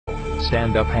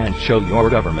Stand up and show your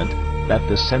government that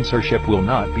this censorship will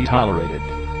not be tolerated.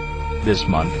 This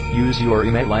month, use your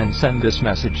email and send this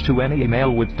message to any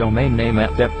email with domain name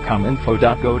at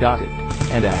depcominfo.go.it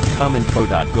and at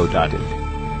cominfo.go.it.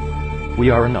 We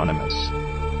are anonymous.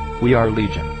 We are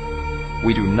Legion.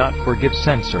 We do not forgive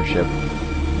censorship.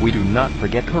 We do not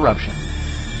forget corruption.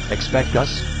 Expect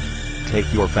us.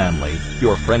 Take your family,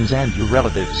 your friends and your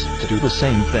relatives to do the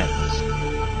same things.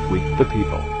 We, the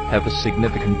people, have a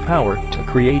significant power to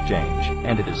create change,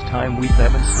 and it is time we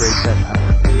demonstrate that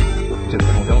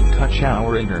power. Don't touch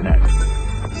our internet.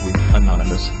 We,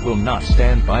 Anonymous, will not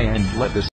stand by and let this